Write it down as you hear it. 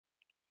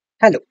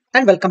Hello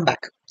and welcome back.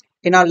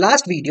 In our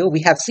last video,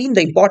 we have seen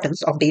the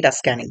importance of data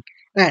scanning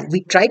and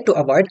we tried to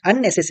avoid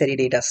unnecessary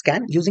data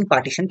scan using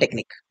partition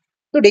technique.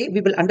 Today,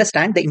 we will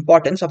understand the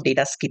importance of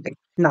data skipping.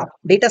 Now,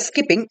 data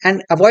skipping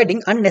and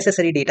avoiding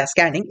unnecessary data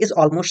scanning is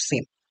almost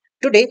same.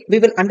 Today, we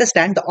will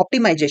understand the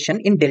optimization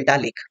in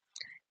delta lake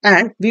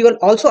and we will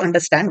also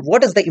understand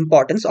what is the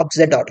importance of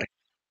Z-ordering.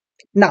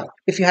 Now,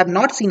 if you have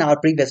not seen our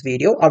previous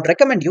video, I would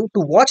recommend you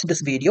to watch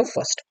this video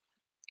first.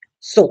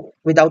 So,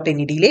 without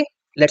any delay,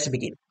 let's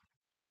begin.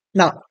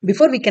 Now,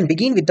 before we can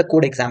begin with the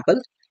code example,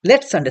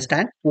 let's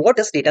understand what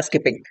is data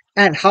skipping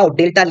and how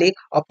Delta Lake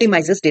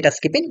optimizes data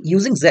skipping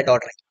using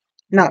Z-ordering.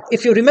 Now,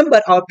 if you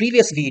remember our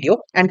previous video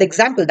and the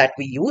example that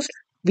we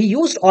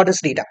used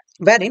orders data,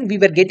 wherein we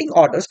were getting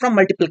orders from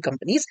multiple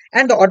companies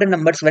and the order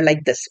numbers were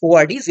like this,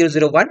 ORD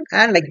 001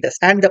 and like this,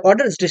 and the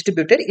order is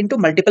distributed into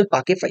multiple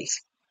Parquet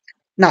files.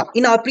 Now,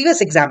 in our previous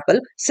example,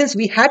 since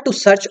we had to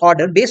search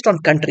order based on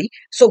country,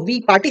 so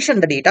we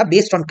partitioned the data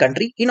based on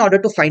country in order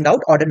to find out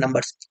order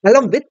numbers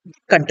along with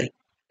country,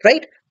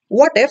 right?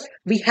 What if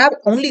we have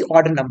only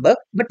order number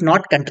but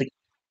not country?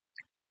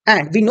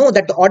 And we know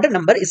that the order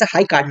number is a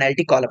high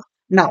cardinality column.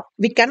 Now,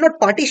 we cannot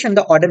partition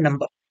the order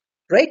number,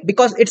 right?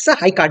 Because it's a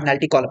high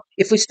cardinality column.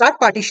 If we start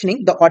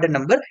partitioning the order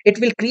number, it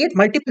will create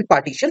multiple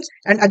partitions.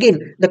 And again,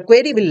 the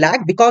query will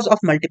lag because of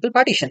multiple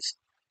partitions.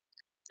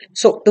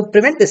 So to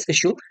prevent this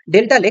issue,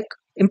 Delta Lake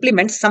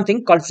implements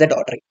something called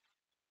Z-ordering.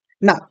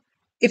 Now,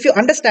 if you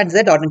understand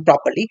Z-ordering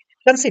properly,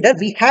 consider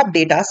we have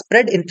data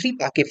spread in 3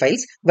 Parquet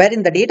files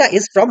wherein the data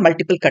is from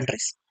multiple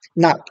countries.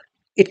 Now,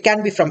 it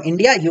can be from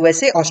India,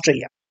 USA,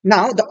 Australia.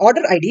 Now, the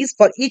order IDs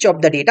for each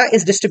of the data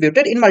is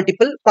distributed in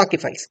multiple Parquet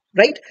files,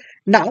 right?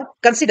 Now,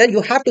 consider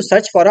you have to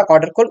search for an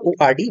order called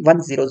ORD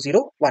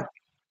 1001.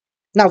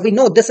 Now, we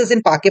know this is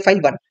in Parquet file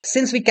 1.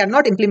 Since we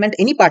cannot implement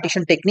any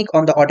partition technique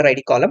on the order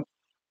ID column,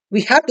 we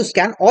have to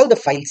scan all the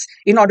files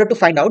in order to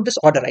find out this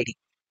order ID.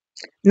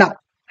 Now,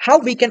 how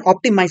we can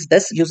optimize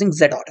this using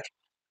Z-order?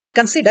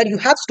 Consider you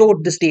have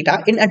stored this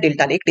data in a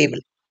Delta Lake table.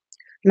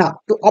 Now,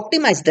 to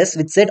optimize this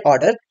with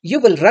Z-order, you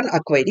will run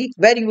a query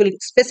where you will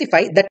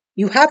specify that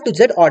you have to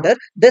Z-order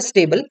this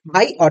table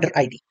by order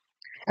ID.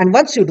 And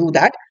once you do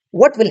that,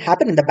 what will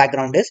happen in the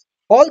background is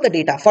all the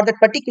data for that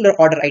particular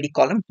order ID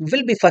column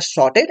will be first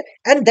sorted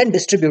and then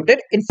distributed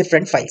in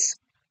different files.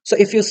 So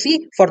if you see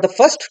for the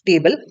first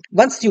table,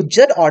 once you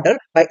Z-order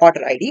by order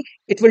ID,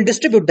 it will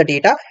distribute the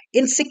data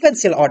in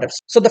sequential orders.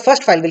 So the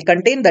first file will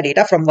contain the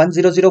data from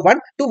 1001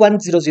 to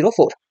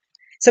 1004.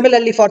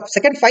 Similarly, for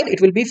second file, it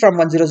will be from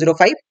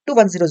 1005 to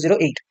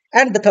 1008.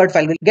 And the third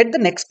file will get the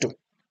next two.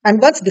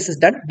 And once this is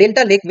done,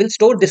 Delta Lake will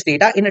store this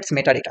data in its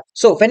metadata.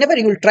 So whenever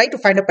you will try to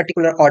find a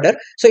particular order,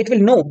 so it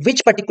will know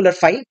which particular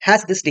file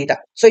has this data.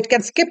 So it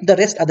can skip the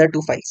rest other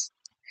two files.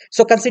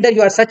 So consider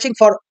you are searching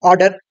for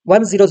order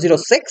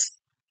 1006.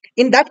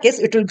 In that case,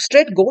 it will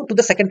straight go to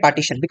the second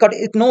partition because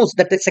it knows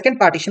that the second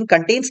partition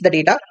contains the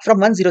data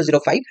from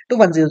 1005 to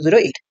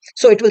 1008.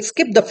 So it will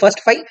skip the first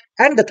file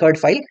and the third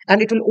file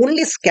and it will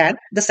only scan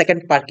the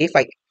second Parquet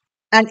file.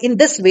 And in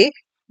this way,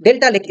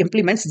 Delta Lake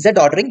implements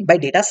Z-ordering by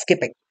data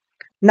skipping.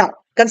 Now,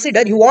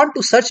 consider you want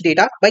to search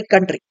data by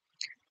country.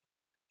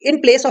 In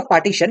place of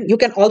partition, you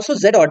can also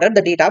Z-order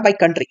the data by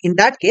country. In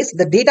that case,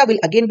 the data will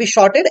again be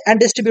sorted and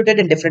distributed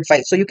in different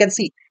files. So you can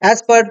see,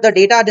 as per the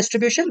data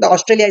distribution, the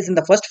Australia is in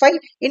the first file,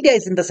 India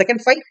is in the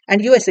second file,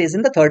 and USA is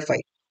in the third file,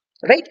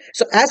 right?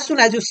 So as soon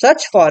as you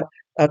search for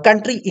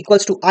country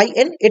equals to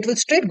IN, it will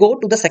straight go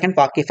to the second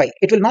Parquet file.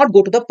 It will not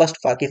go to the first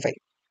Parquet file.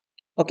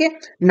 Okay.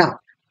 Now,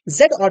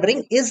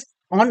 Z-ordering is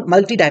on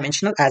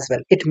multidimensional as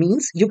well. It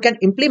means you can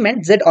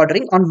implement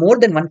Z-ordering on more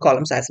than one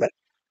columns as well.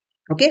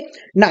 Okay,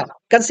 now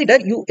consider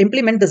you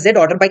implement the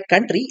Z-order by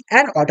country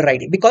and order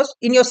ID because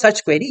in your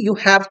search query you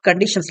have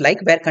conditions like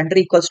where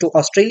country equals to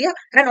Australia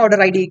and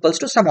order ID equals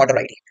to some order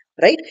ID,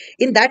 right?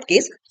 In that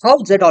case, how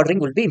Z-ordering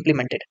will be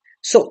implemented?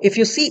 So if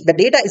you see the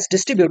data is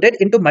distributed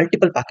into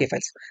multiple Parquet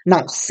files.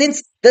 Now,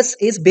 since this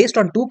is based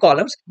on two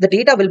columns, the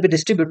data will be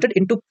distributed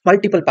into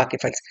multiple Parquet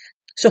files.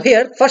 So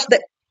here, first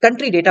the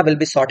country data will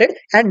be sorted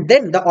and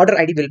then the order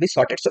ID will be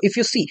sorted. So if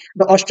you see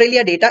the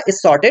Australia data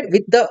is sorted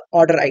with the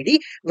order ID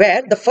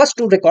where the first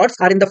two records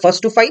are in the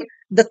first two file,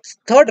 the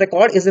third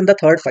record is in the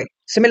third file.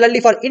 Similarly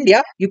for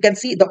India, you can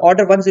see the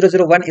order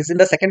 1001 is in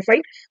the second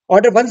file,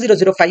 order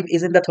 1005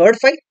 is in the third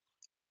file,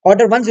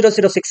 order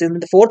 1006 is in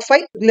the fourth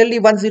file, similarly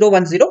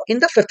 1010 in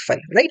the fifth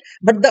file, right?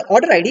 But the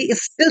order ID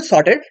is still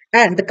sorted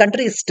and the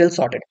country is still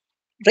sorted.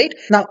 Right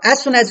now,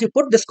 as soon as you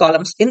put these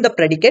columns in the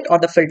predicate or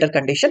the filter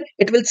condition,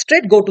 it will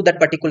straight go to that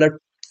particular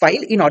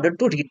file in order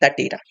to read that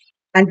data.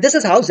 And this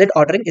is how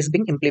Z-ordering is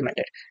being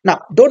implemented. Now,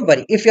 don't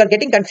worry. If you are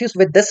getting confused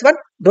with this one,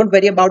 don't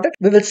worry about it.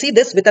 We will see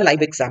this with a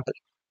live example.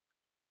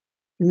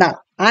 Now,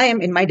 I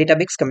am in my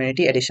Database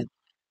Community Edition.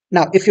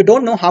 Now, if you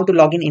don't know how to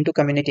log in into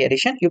Community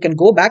Edition, you can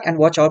go back and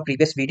watch our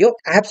previous video.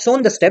 I have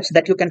shown the steps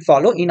that you can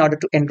follow in order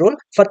to enroll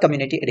for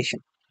Community Edition.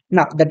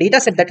 Now, the data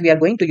set that we are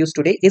going to use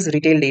today is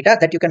retail data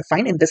that you can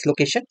find in this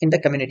location in the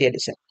Community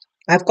Edition.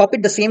 I have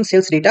copied the same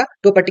sales data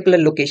to a particular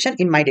location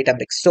in my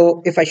Databricks.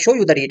 So if I show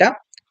you the data,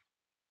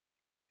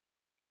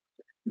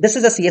 This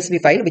is a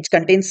CSV file which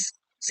contains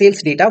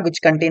sales data,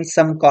 which contains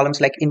some columns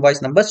like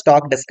invoice number,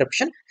 stock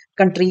description,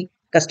 country,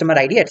 customer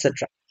ID, etc.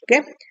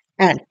 Okay,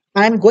 and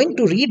I'm going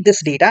to read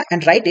this data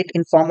and write it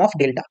in form of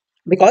delta,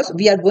 because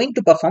we are going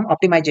to perform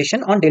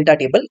optimization on delta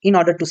table in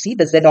order to see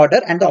the Z order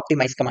and the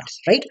optimize commands,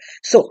 right?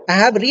 So I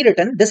have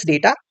rewritten this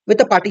data with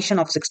a partition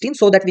of 16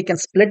 so that we can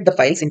split the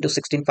files into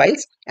 16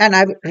 files, and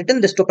I've written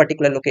this to a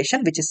particular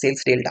location which is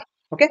sales delta.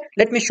 Okay,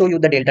 let me show you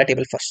the delta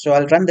table first. So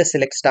I'll run the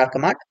select star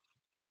command.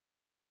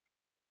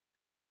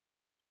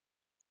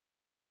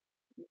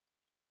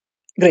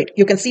 Great.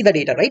 You can see the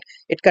data, right?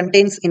 It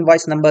contains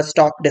invoice number,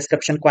 stock,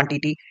 description,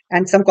 quantity,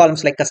 and some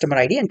columns like customer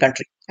ID and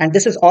country. And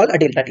this is all a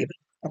delta table.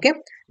 Okay.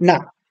 Now,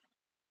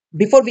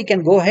 before we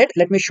can go ahead,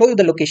 let me show you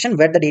the location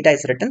where the data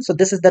is written. So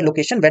this is the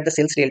location where the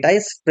sales data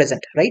is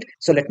present, right?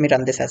 So let me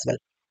run this as well.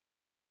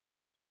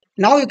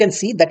 Now you can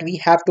see that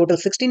we have total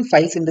 16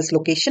 files in this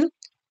location.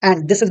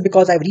 And this is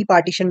because I've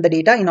repartitioned the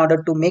data in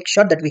order to make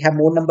sure that we have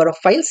more number of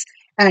files,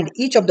 and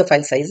each of the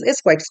file size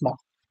is quite small.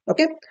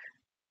 Okay.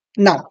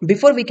 Now,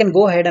 before we can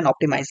go ahead and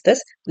optimize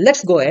this,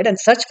 let's go ahead and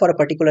search for a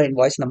particular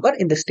invoice number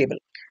in this table.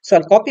 So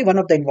I'll copy one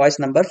of the invoice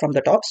number from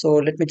the top. So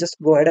let me just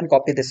go ahead and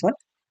copy this one.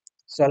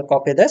 So I'll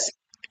copy this,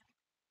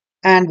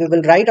 and we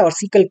will write our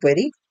SQL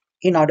query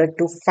in order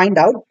to find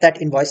out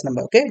that invoice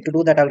number. Okay, to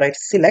do that, I'll write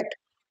select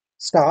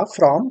star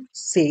from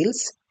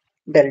sales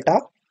delta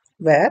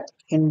where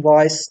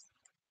invoice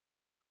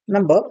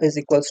number is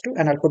equals to,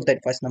 and I'll put the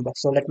invoice number.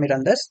 So let me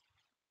run this.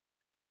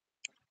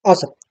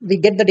 Awesome. We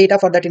get the data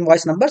for that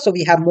invoice number. So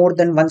we have more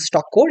than one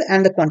stock code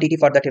and the quantity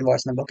for that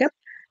invoice number. Okay.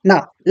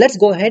 Now let's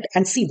go ahead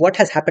and see what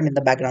has happened in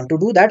the background. To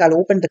do that, I'll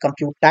open the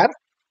compute tab.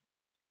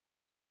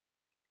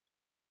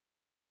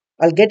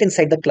 I'll get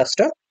inside the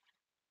cluster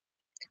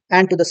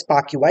and to the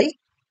Spark UI,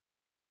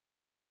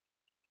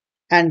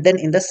 and then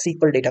in the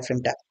SQL data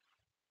frame tab.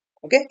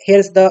 Okay.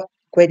 Here's the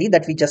query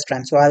that we just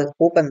ran. So I'll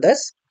open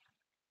this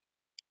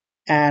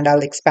and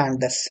I'll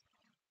expand this.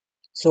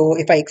 So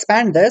if I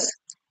expand this,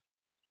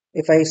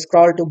 if I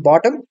scroll to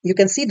bottom, you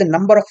can see the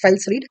number of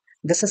files read.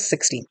 This is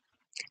 16.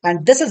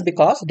 And this is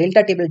because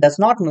delta table does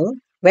not know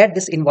where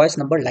this invoice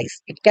number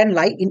lies. It can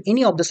lie in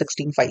any of the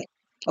 16 files.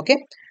 Okay.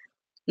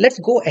 Let's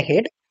go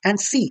ahead and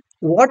see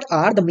what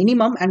are the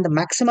minimum and the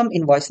maximum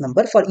invoice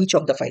number for each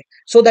of the file,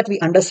 so that we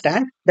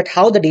understand that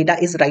how the data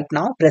is right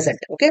now present.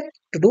 Okay.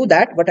 To do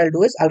that, what I'll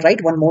do is I'll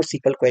write one more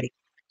SQL query.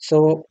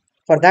 So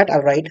for that,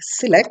 I'll write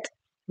select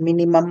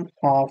minimum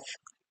of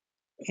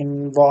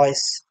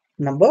invoice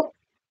number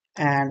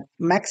and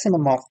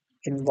maximum of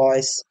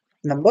invoice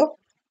number,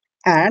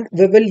 and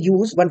we will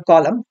use one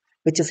column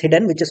which is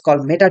hidden, which is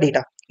called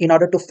metadata, in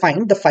order to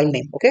find the file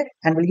name. Okay,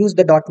 and we'll use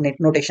the .NET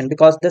notation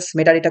because this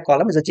metadata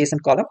column is a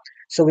JSON column.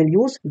 So we'll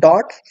use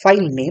dot file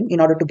name in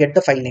order to get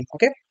the file name.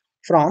 Okay,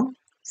 from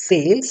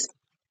sales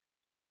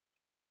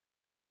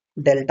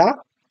delta,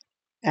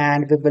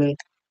 and we will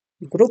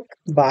group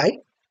by,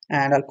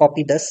 and I'll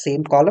copy the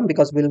same column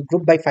because we'll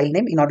group by file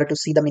name in order to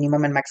see the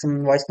minimum and maximum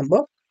invoice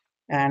number,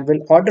 and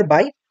we'll order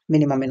by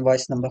minimum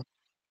invoice number.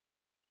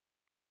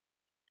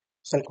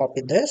 So I'll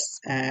copy this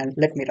and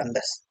let me run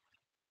this.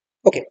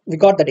 Okay, we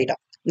got the data.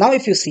 Now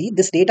if you see,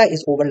 this data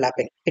is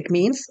overlapping. It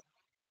means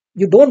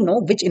you don't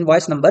know which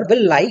invoice number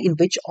will lie in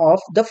which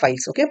of the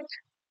files. Okay,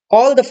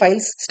 all the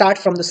files start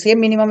from the same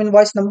minimum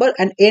invoice number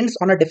and ends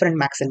on a different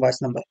max invoice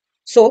number.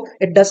 So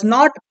it does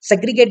not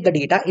segregate the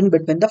data in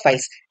between the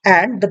files,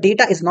 and the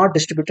data is not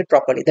distributed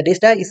properly. The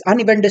data is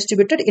uneven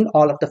distributed in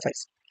all of the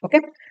files.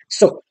 Okay,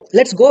 so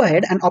let's go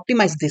ahead and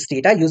optimize this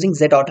data using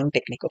Z-ordering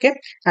technique. Okay,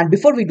 and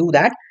before we do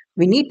that,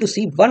 we need to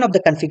see one of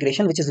the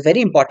configuration which is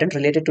very important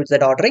related to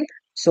Z-ordering.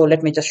 So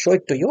let me just show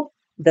it to you.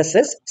 This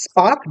is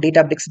Spark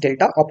Databricks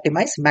Delta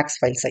Optimize Max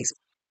File Size.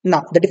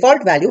 Now, the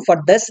default value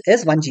for this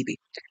is 1 GB.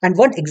 And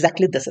what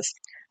exactly this is?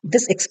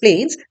 This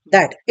explains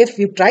that if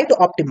you try to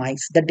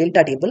optimize the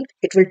delta table,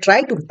 it will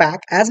try to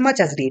pack as much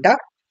as data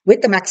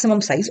with the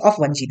maximum size of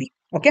 1 GB.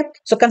 Okay,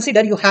 so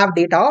consider you have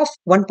data of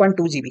 1.2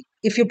 GB.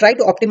 If you try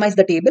to optimize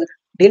the table,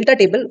 delta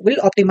table will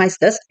optimize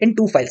this in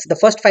two files. The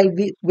first file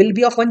will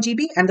be of 1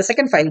 GB and the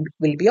second file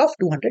will be of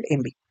 200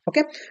 MB.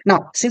 Okay,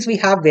 now since we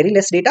have very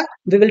less data,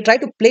 we will try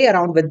to play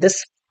around with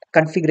this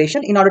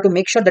configuration in order to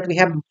make sure that we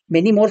have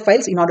many more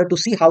files in order to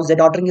see how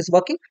Z-ordering is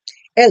working.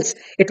 Else,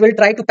 it will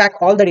try to pack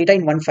all the data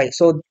in one file.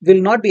 So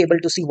we'll not be able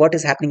to see what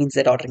is happening in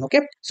Z-ordering. Okay,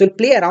 so we'll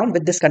play around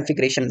with this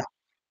configuration now.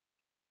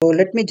 So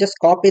let me just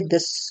copy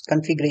this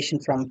configuration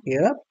from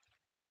here,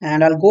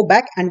 and I'll go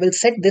back and we'll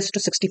set this to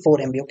 64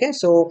 MB. Okay,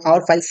 so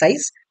our file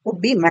size would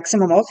be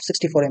maximum of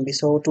 64 MB.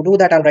 So to do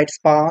that, I'll write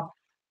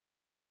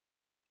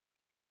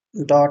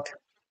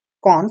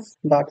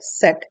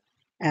spa.conf.set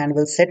and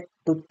we'll set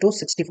to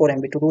 64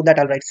 MB. To do that,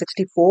 I'll write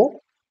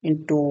 64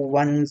 into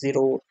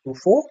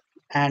 1024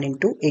 and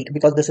into 8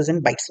 because this is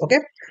in bytes. Okay,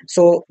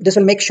 so this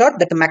will make sure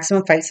that the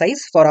maximum file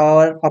size for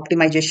our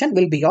optimization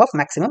will be of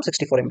maximum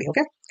 64 MB.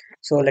 Okay,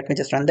 so let me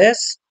just run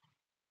this.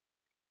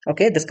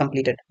 Okay, this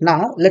completed.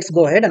 Now let's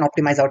go ahead and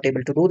optimize our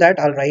table. To do that,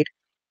 I'll write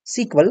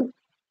SQL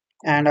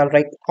and I'll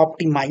write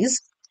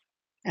optimize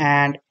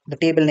and the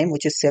table name,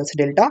 which is sales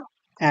delta,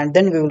 and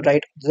then we will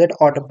write Z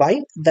order by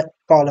the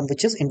column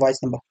which is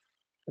invoice number.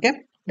 Okay,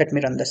 let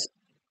me run this.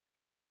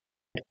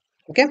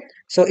 Okay,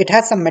 so it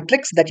has some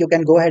metrics that you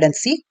can go ahead and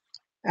see.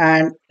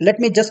 And let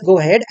me just go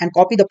ahead and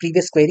copy the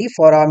previous query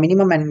for our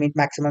minimum and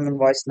maximum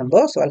invoice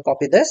number. So I'll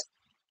copy this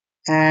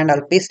and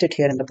I'll paste it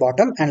here in the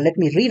bottom, and let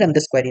me rerun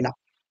this query now.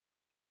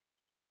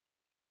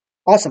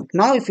 Awesome.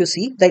 Now if you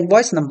see, the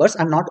invoice numbers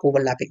are not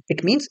overlapping.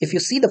 It means if you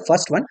see the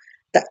first one,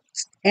 the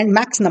end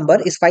max number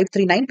is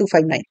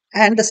 539259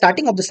 and the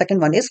starting of the second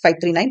one is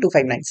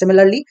 539259.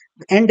 Similarly,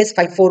 the end is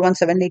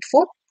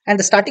 541784 and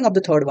the starting of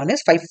the third one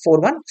is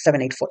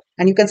 541784.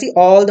 And you can see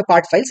all the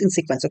part files in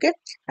sequence. Okay.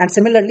 And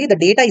similarly, the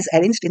data is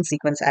arranged in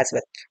sequence as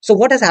well. So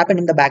what has happened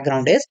in the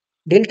background is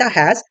Delta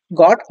has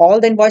got all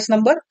the invoice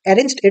number,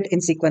 arranged it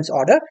in sequence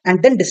order,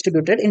 and then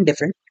distributed in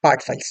different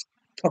part files.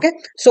 Okay.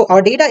 So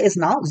our data is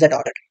now Z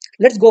ordered.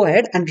 Let's go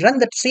ahead and run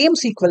that same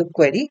SQL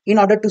query in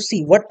order to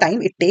see what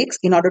time it takes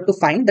in order to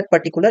find that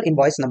particular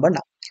invoice number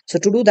now. So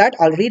to do that,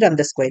 I'll rerun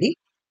this query.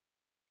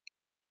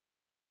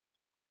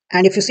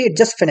 And if you see, it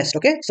just finished.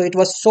 Okay, so it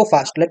was so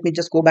fast. Let me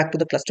just go back to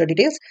the cluster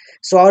details.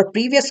 So our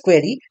previous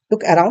query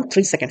took around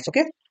 3 seconds.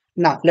 Okay,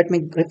 now let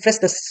me refresh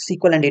the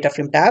SQL and data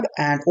frame tab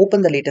and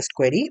open the latest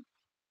query.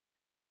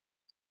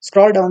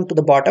 Scroll down to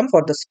the bottom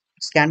for the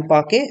scan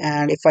parquet,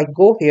 and if I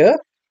go here,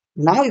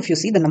 now if you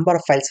see, the number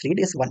of files read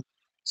is 1.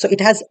 So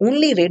it has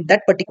only read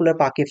that particular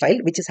parquet file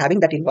which is having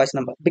that invoice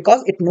number,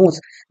 because it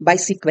knows by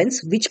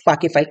sequence which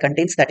parquet file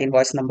contains that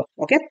invoice number.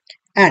 Okay,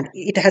 and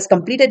it has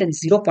completed in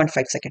 0.5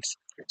 seconds.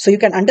 So you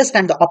can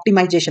understand the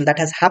optimization that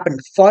has happened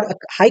for a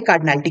high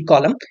cardinality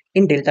column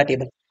in Delta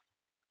table.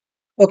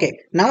 Okay,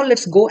 now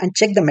let's go and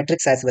check the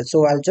metrics as well.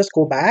 So I'll just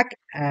go back,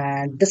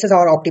 and this is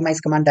our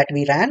optimize command that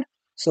we ran.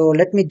 So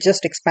let me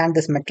just expand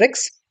this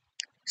metrics.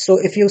 So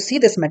if you see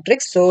this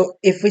metrics, so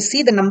if we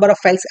see, the number of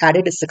files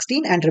added is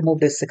 16 and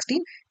removed is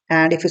 16.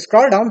 And if you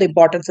scroll down, the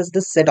importance is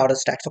this Z order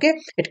stats. Okay,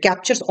 it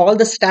captures all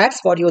the stats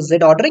for your Z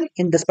ordering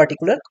in this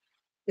particular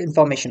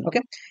information.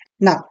 Okay,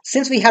 now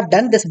since we have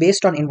done this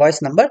based on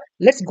invoice number,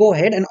 let's go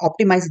ahead and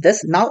optimize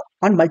this now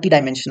on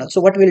multidimensional.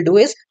 So what we'll do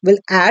is we'll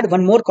add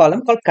one more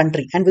column called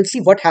country, and we'll see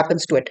what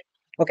happens to it.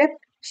 Okay,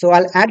 so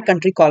I'll add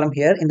country column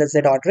here in the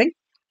Z ordering,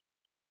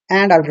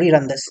 and I'll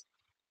rerun this.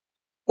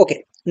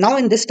 Okay, now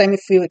in this time,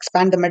 if you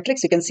expand the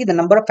metrics, you can see the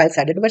number of files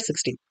added were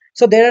 16.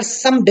 So there are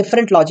some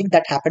different logic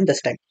that happened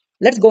this time.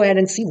 Let's go ahead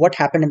and see what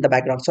happened in the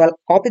background. So I'll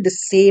copy the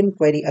same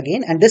query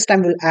again, and this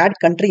time we'll add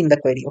country in the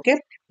query. Okay,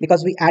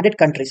 because we added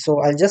country. So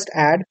I'll just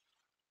add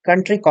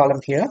country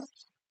column here,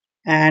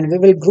 and we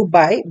will group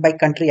by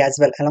country as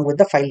well along with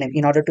the file name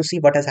in order to see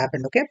what has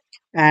happened. Okay,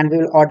 and we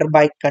will order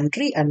by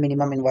country and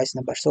minimum invoice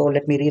number. So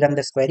let me rerun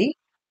this query.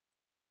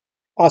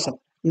 Awesome.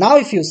 Now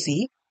if you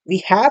see,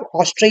 we have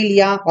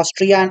Australia,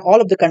 Austria, and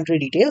all of the country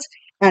details.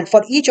 And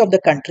for each of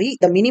the country,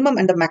 the minimum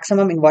and the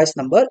maximum invoice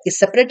number is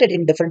separated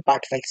in different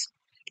part files.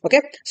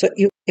 Okay, so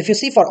if you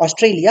see, for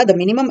Australia, the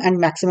minimum and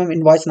maximum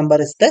invoice number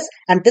is this,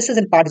 and this is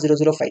in part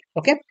 005.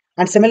 Okay,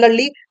 and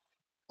similarly,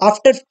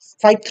 after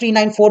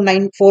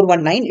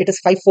 53949,419, it is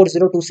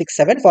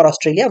 540267 for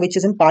Australia, which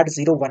is in part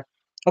 01.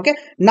 Okay,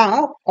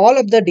 now all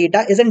of the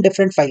data is in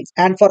different files,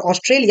 and for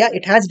Australia,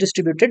 it has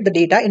distributed the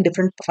data in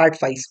different part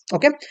files.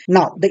 Okay,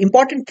 now the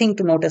important thing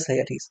to notice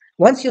here is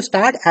once you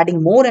start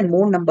adding more and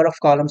more number of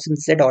columns in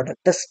Z order,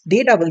 this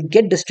data will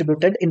get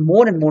distributed in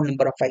more and more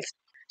number of files.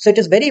 So it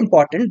is very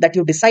important that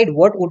you decide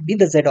what would be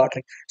the Z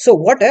ordering. So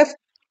what if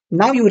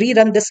now you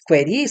rerun this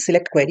query,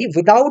 select query,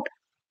 without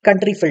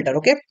country filter?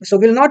 Okay, so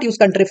we'll not use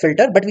country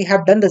filter, but we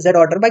have done the Z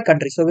order by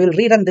country. So we'll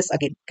rerun this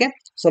again. Okay,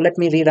 so let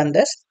me rerun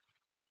this.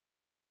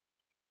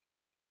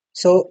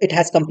 So it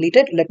has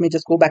completed. Let me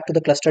just go back to the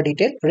cluster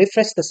detail,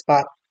 refresh the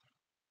Spark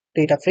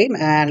data frame,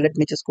 and let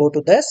me just go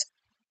to this.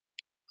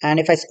 And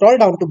if I scroll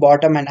down to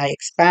bottom and I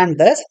expand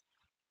this,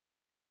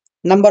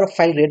 number of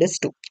file read is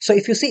 2. So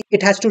if you see,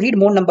 it has to read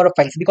more number of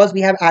files because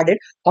we have added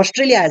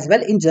Australia as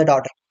well in Z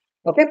order.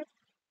 Okay,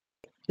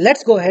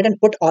 let's go ahead and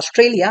put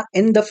Australia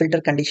in the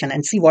filter condition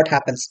and see what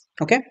happens.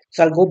 Okay,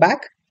 so I'll go back,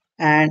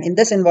 and in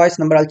this invoice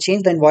number, I'll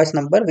change the invoice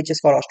number, which is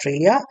for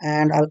Australia,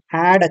 and I'll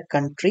add a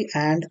country,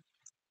 and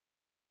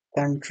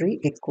country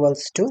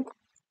equals to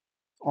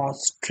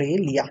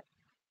Australia.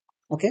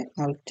 Okay,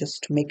 I'll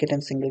just make it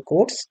in single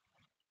quotes,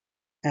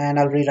 and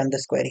I'll rerun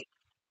this query.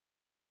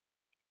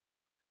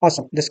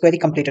 Awesome, this query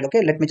completed.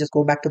 Okay, let me just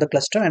go back to the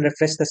cluster and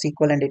refresh the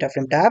SQL and data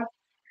frame tab.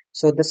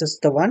 So this is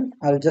the one.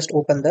 I'll just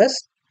open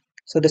this.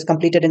 So this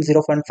completed in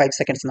 0.5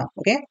 seconds now.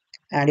 Okay,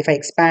 and if I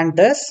expand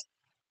this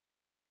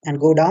and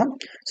go down,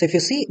 so if you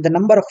see, the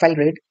number of file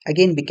read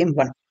again became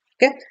 1.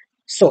 Okay,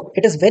 so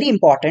it is very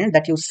important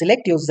that you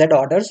select your Z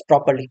orders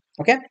properly.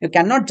 Okay, you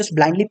cannot just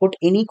blindly put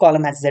any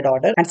column as Z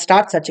order and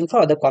start searching for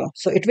other columns.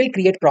 So it will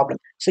create problem.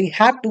 So you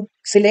have to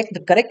select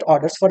the correct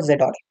orders for Z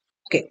order.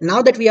 Okay,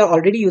 now that we are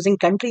already using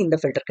country in the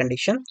filter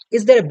condition,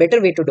 is there a better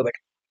way to do it?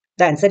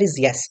 The answer is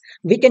yes.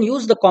 We can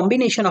use the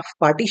combination of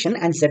partition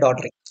and Z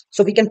ordering.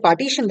 So we can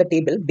partition the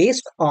table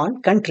based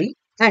on country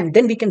and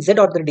then we can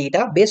Z-order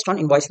data based on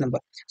invoice number.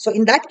 So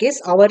in that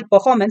case, our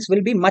performance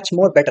will be much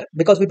more better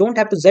because we don't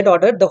have to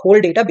Z-order the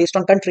whole data based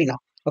on country now.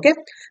 Okay,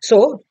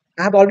 so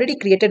I have already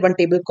created one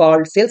table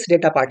called sales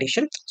data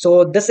partition.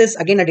 So this is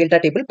again a data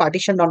table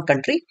partitioned on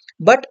country,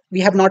 but we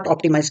have not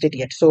optimized it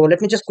yet. So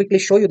let me just quickly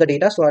show you the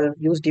data. So I'll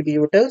use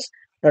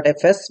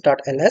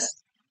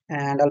dbutils.fs.ls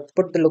and I'll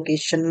put the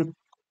location.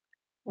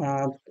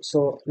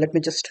 So let me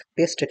just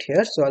paste it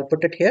here. So I'll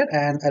put it here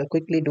and I'll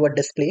quickly do a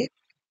display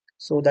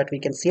so that we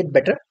can see it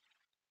better.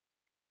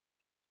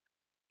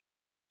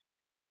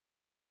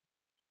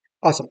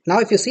 Awesome. Now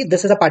if you see,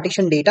 this is a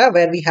partition data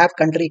where we have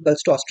country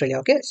equals to Australia.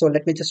 Okay, so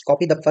let me just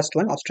copy the first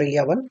one,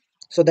 Australia one,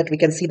 so that we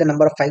can see the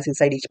number of files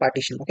inside each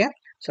partition. Okay,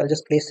 so I'll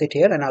just place it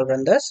here and I'll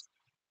run this.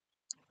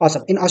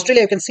 Awesome. In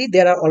Australia, you can see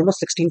there are almost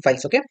 16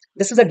 files. Okay,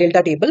 this is a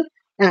delta table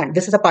and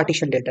this is a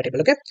partition delta table.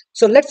 Okay,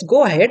 so let's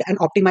go ahead and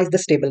optimize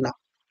this table now.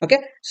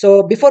 Okay,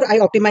 so before I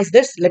optimize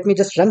this, let me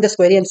just run this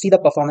query and see the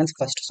performance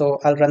first. So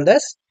I'll run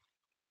this.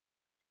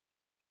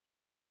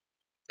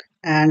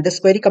 And this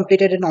query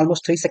completed in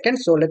almost 3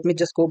 seconds. So let me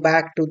just go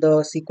back to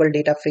the SQL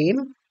data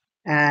frame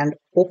and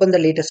open the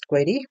latest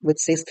query, which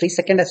says 3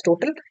 seconds as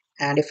total.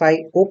 And if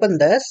I open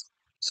this,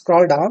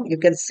 scroll down, you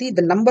can see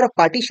the number of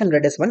partition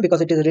read is 1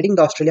 because it is reading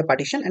the Australia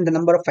partition, and the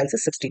number of files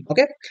is 16.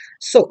 Okay,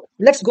 so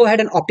let's go ahead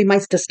and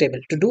optimize this table.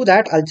 To do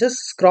that, I'll just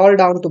scroll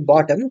down to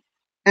bottom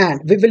and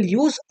we will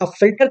use a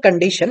filter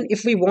condition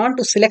if we want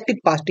to selective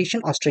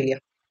partition Australia.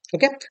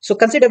 Okay, so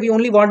consider we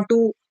only want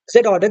to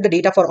Z-order the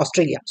data for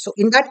Australia. So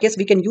in that case,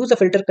 we can use a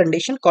filter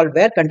condition called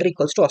where country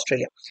equals to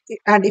Australia.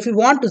 And if we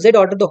want to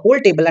Z-order the whole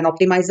table and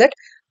optimize it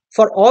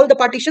for all the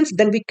partitions,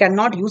 then we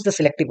cannot use the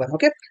selective one.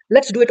 Okay,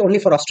 let's do it only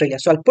for Australia.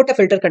 So I'll put a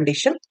filter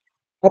condition,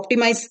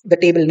 optimize the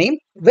table name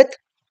with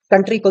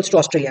country equals to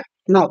Australia.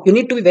 Now you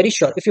need to be very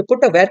sure. If you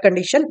put a where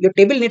condition, your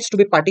table needs to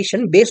be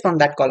partitioned based on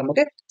that column.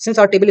 Okay, since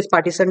our table is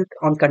partitioned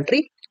on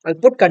country, I'll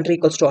put country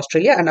equals to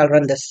Australia and I'll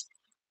run this.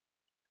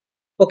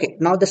 Okay,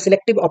 now the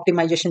selective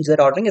optimization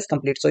Z-ordering is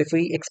complete. So if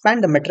we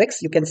expand the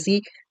matrix, you can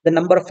see the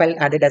number of file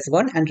added as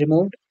 1 and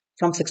removed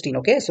from 16.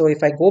 Okay, so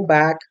if I go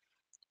back,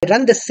 I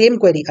run the same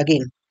query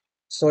again.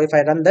 So if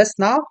I run this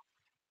now,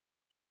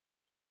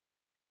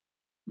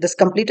 this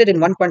completed in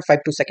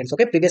 1.52 seconds.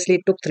 Okay, previously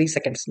it took 3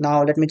 seconds.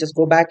 Now let me just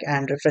go back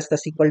and refresh the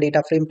SQL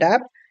data frame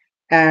tab.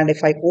 And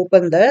if I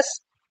open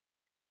this,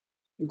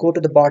 go to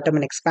the bottom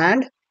and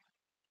expand.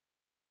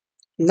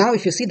 Now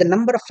if you see, the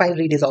number of file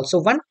read is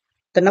also 1.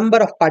 The number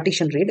of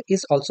partition read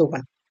is also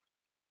 1.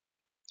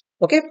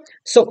 Okay,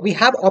 so we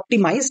have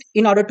optimized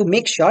in order to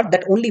make sure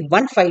that only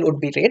one file would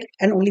be read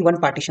and only one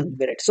partition would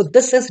be read. So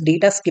this is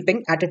data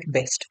skipping at its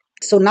best.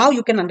 So now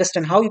you can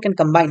understand how you can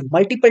combine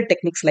multiple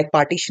techniques like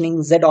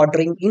partitioning,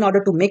 Z-ordering in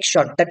order to make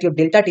sure that your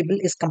data table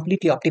is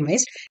completely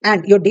optimized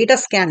and your data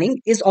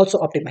scanning is also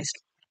optimized.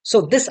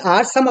 So these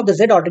are some of the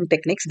Z-ordering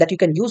techniques that you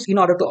can use in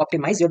order to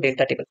optimize your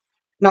data table.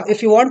 Now,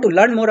 if you want to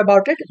learn more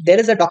about it, there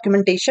is a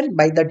documentation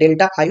by the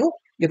Delta IO.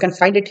 You can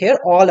find it here,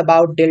 all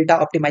about delta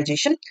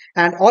optimization,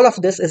 and all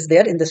of this is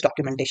there in this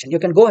documentation. You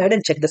can go ahead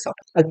and check this out.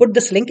 I'll put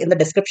this link in the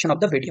description of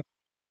the video.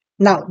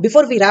 Now,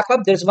 before we wrap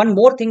up, there's one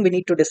more thing we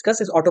need to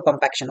discuss is auto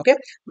compaction. Okay,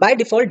 by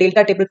default,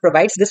 delta table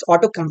provides this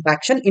auto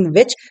compaction in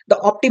which the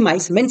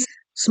optimize means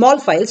small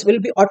files will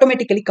be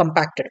automatically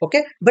compacted.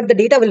 Okay, but the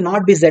data will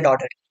not be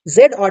Z-ordered.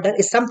 Z-order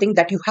is something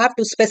that you have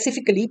to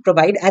specifically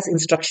provide as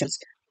instructions.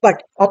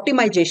 But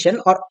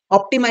optimization, or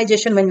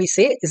optimization when we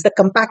say, is the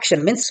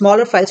compaction, means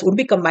smaller files would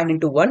be combined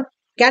into one,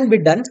 can be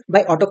done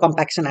by auto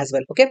compaction as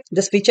well. Okay,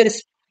 this feature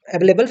is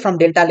available from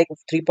Delta Lake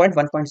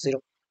 3.1.0.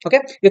 Okay,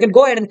 you can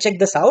go ahead and check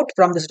this out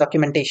from this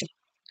documentation.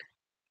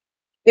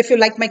 If you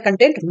like my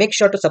content, make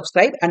sure to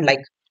subscribe and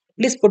like.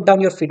 Please put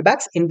down your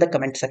feedbacks in the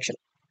comment section.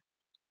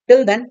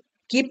 Till then,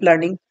 keep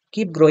learning,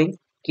 keep growing,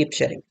 keep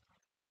sharing.